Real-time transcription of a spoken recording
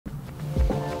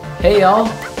Hey y'all!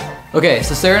 Okay,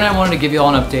 so Sarah and I wanted to give you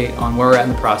all an update on where we're at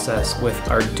in the process with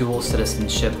our dual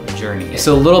citizenship journey.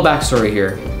 So a little backstory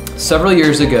here. Several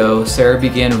years ago, Sarah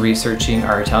began researching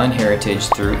our Italian heritage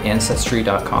through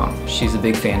Ancestry.com. She's a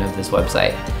big fan of this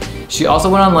website. She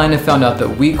also went online and found out that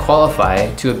we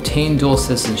qualify to obtain dual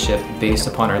citizenship based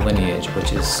upon our lineage,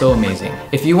 which is so amazing.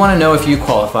 If you want to know if you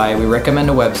qualify, we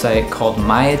recommend a website called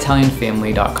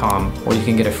myitalianfamily.com where you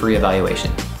can get a free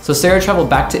evaluation. So Sarah traveled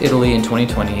back to Italy in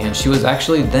 2020 and she was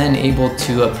actually then able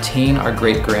to obtain our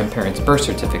great-grandparents' birth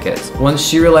certificates. Once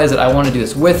she realized that I wanted to do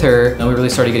this with her, then we really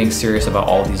started getting serious about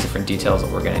all these different details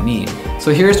that we're gonna need.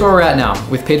 So here's where we're at now.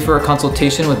 We've paid for a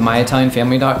consultation with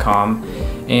myitalianfamily.com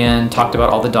and talked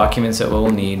about all the documents that we'll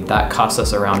need. That cost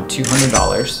us around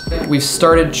 $200. We've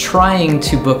started trying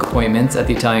to book appointments at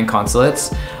the Italian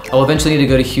consulates. I'll eventually need to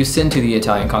go to Houston to the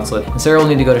Italian consulate, and Sarah will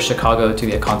need to go to Chicago to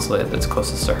the consulate that's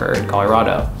closest to her in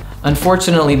Colorado.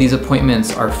 Unfortunately, these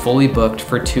appointments are fully booked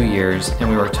for 2 years, and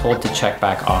we were told to check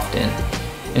back often.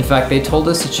 In fact, they told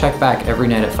us to check back every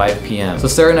night at 5 p.m. So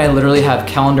Sarah and I literally have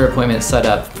calendar appointments set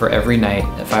up for every night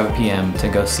at 5 p.m. to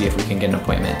go see if we can get an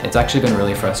appointment. It's actually been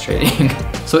really frustrating.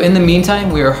 So in the meantime,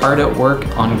 we are hard at work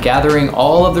on gathering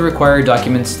all of the required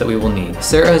documents that we will need.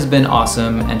 Sarah has been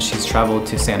awesome, and she's traveled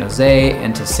to San Jose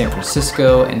and to San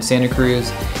Francisco and Santa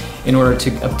Cruz in order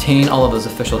to obtain all of those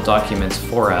official documents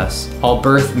for us. All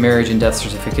birth, marriage, and death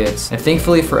certificates. And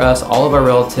thankfully for us, all of our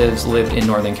relatives lived in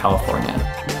Northern California.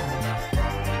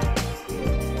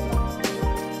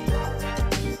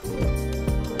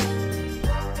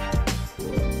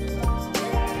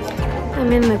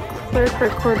 I'm in the clerk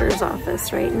recorder's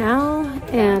office right now,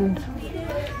 and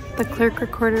the clerk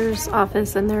recorder's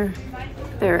office, and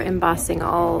they're embossing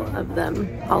all of them,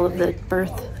 all of the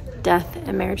birth, death,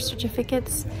 and marriage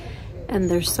certificates,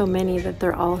 and there's so many that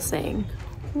they're all saying,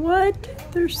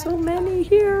 "What? There's so many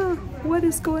here. What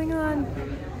is going on?"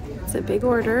 It's a big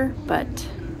order, but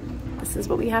this is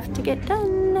what we have to get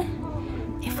done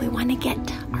if we want to get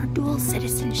our dual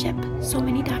citizenship. So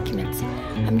many documents.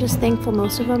 I'm just thankful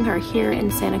most of them are here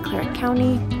in Santa Clara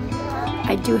County.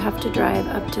 I do have to drive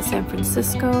up to San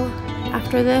Francisco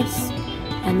after this,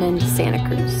 and then to Santa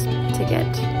Cruz to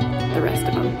get the rest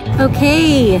of them.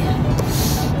 Okay,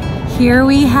 here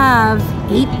we have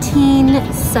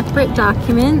 18 separate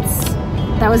documents.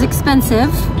 That was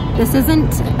expensive. This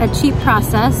isn't a cheap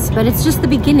process, but it's just the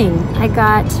beginning. I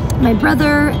got my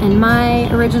brother and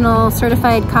my original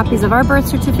certified copies of our birth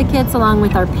certificates, along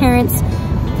with our parents'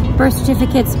 birth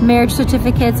certificates, marriage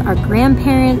certificates, our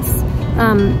grandparents.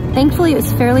 Thankfully, it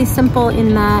was fairly simple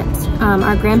in that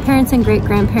our grandparents and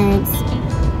great-grandparents'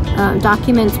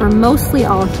 documents were mostly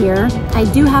all here. I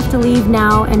do have to leave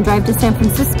now and drive to San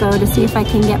Francisco to see if I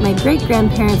can get my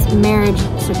great-grandparents' marriage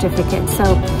certificate.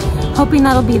 So, hoping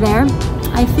that'll be there.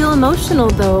 I feel emotional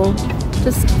though.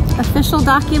 Just official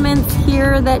documents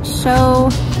here that show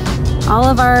all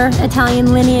of our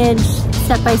Italian lineage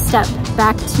step by step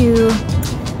back to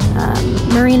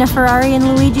Marina Ferrari and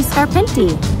Luigi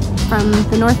Scarpenti from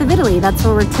the north of Italy. That's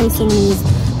where we're tracing these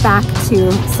back to.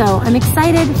 So I'm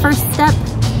excited. First step,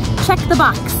 check the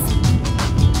box.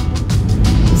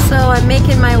 So I'm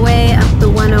making my way up the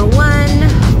 101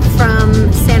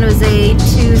 from San Jose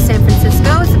to San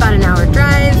Francisco. It's about an hour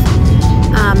drive.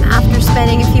 After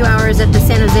spending a few hours at the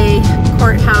San Jose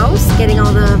courthouse, getting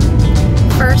all the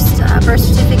first birth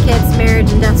certificates, marriage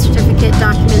and death certificate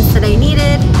documents that I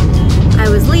needed, I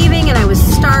was leaving and I was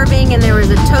starving, and there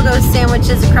was a Togo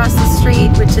sandwiches across the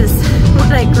street, which is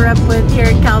what I grew up with here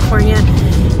in California.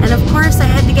 And of course I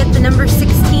had to get the number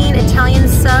 16 Italian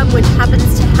sub, which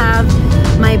happens to have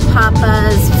my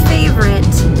papa's favorite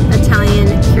Italian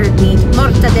cured meat,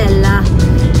 mortadella.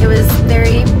 It was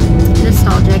very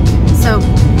nostalgic. So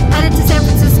headed to San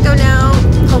Francisco now.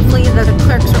 Hopefully the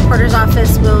clerk's reporter's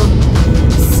office will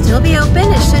still be open.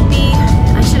 It should be.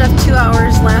 I should have 2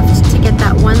 hours left to get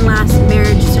that one last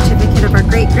marriage certificate of our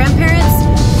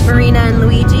great-grandparents, Marina and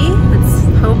Luigi. Let's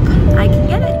hope I can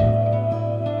get it.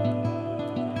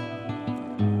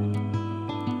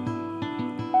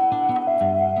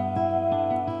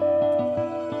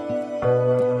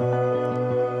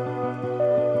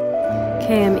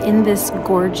 Okay, I'm in this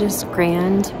gorgeous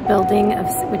grand building,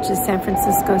 which is San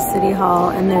Francisco City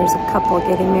Hall, and there's a couple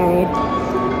getting married.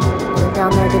 They're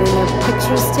down there getting their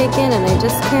pictures taken, and I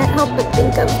just can't help but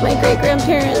think of my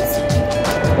great-grandparents.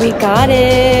 We got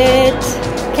it!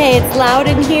 Okay, it's loud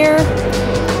in here.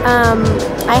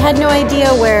 I had no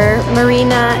idea where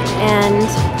Marina and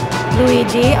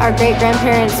Luigi, our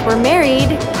great-grandparents, were married,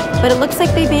 but it looks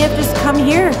like they may have just come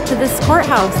here to this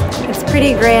courthouse. It's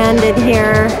pretty grand in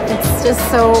here. It's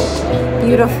just so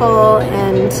beautiful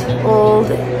and old,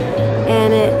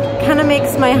 and it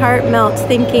my heart melt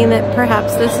thinking that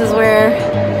perhaps this is where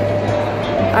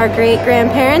our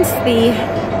great-grandparents, the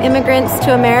immigrants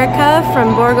to America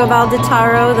from Borgo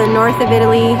Valditaro, the north of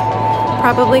Italy,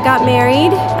 probably got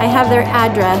married. I have their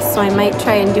address, so I might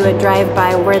try and do a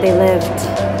drive-by where they lived.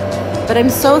 But I'm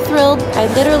so thrilled. I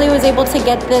literally was able to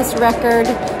get this record.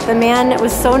 The man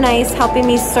was so nice helping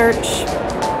me search,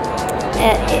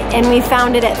 and we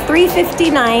found it at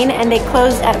 3:59 and they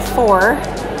closed at 4.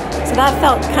 So that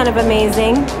felt kind of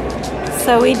amazing.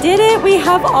 So we did it. We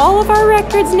have all of our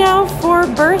records now for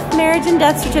birth, marriage, and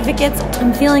death certificates.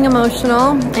 I'm feeling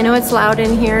emotional. I know it's loud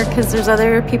in here because there's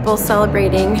other people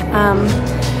celebrating.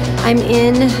 I'm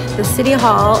in the City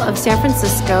Hall of San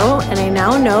Francisco, and I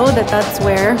now know that that's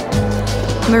where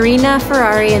Marina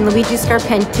Ferrari and Luigi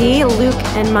Scarpenti, Luke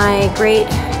and my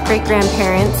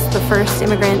great-grandparents, the first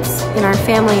immigrants in our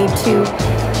family to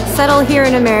settle here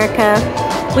in America.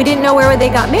 We didn't know where they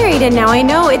got married, and now I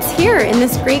know it's here in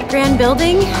this great grand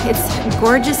building. It's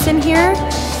gorgeous in here,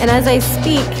 and as I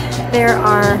speak, there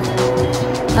are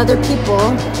other people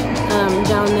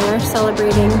down there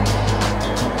celebrating,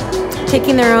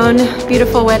 taking their own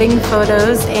beautiful wedding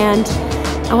photos, and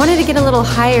I wanted to get a little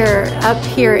higher up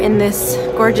here in this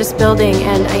gorgeous building,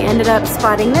 and I ended up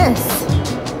spotting this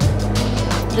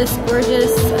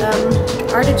gorgeous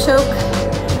artichoke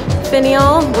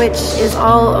finial, which is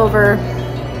all over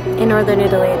in northern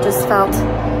Italy. It just felt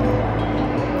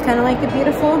kind of like a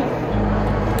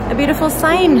beautiful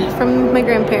sign from my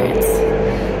grandparents.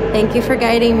 Thank you for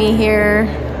guiding me here.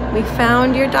 We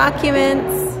found your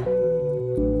documents.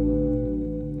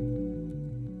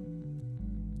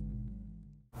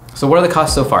 So what are the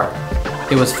costs so far?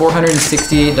 It was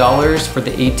 $468 for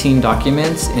the 18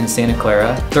 documents in Santa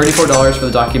Clara, $34 for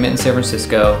the document in San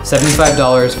Francisco,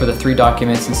 $75 for the 3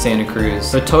 documents in Santa Cruz.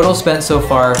 The total spent so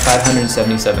far,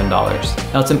 $577.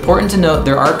 Now it's important to note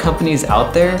there are companies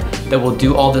out there that will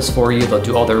do all this for you. They'll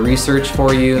do all their research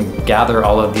for you, and gather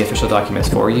all of the official documents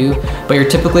for you, but you're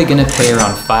typically gonna pay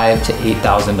around $5,000 to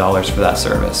 $8,000 for that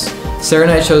service. Sarah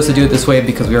and I chose to do it this way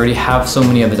because we already have so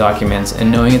many of the documents, and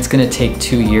knowing it's gonna take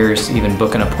 2 years to even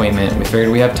book an appointment, we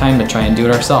figured we have time to try and do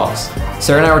it ourselves.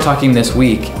 Sarah and I were talking this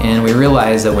week, and we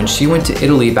realized that when she went to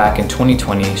Italy back in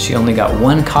 2020, she only got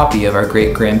 1 copy of our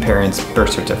great-grandparents'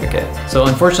 birth certificate. So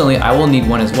unfortunately, I will need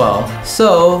one as well.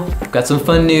 So, I've got some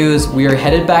fun news. We are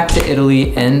headed back to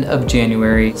Italy end of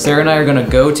January. Sarah and I are gonna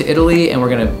go to Italy, and we're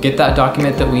gonna get that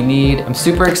document that we need. I'm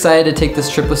super excited to take this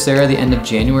trip with Sarah the end of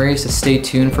January, so stay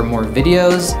tuned for more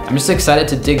videos. I'm just excited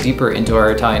to dig deeper into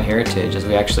our Italian heritage as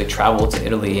we actually travel to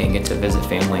Italy and get to visit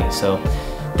family. So,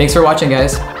 thanks for watching,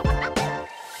 guys.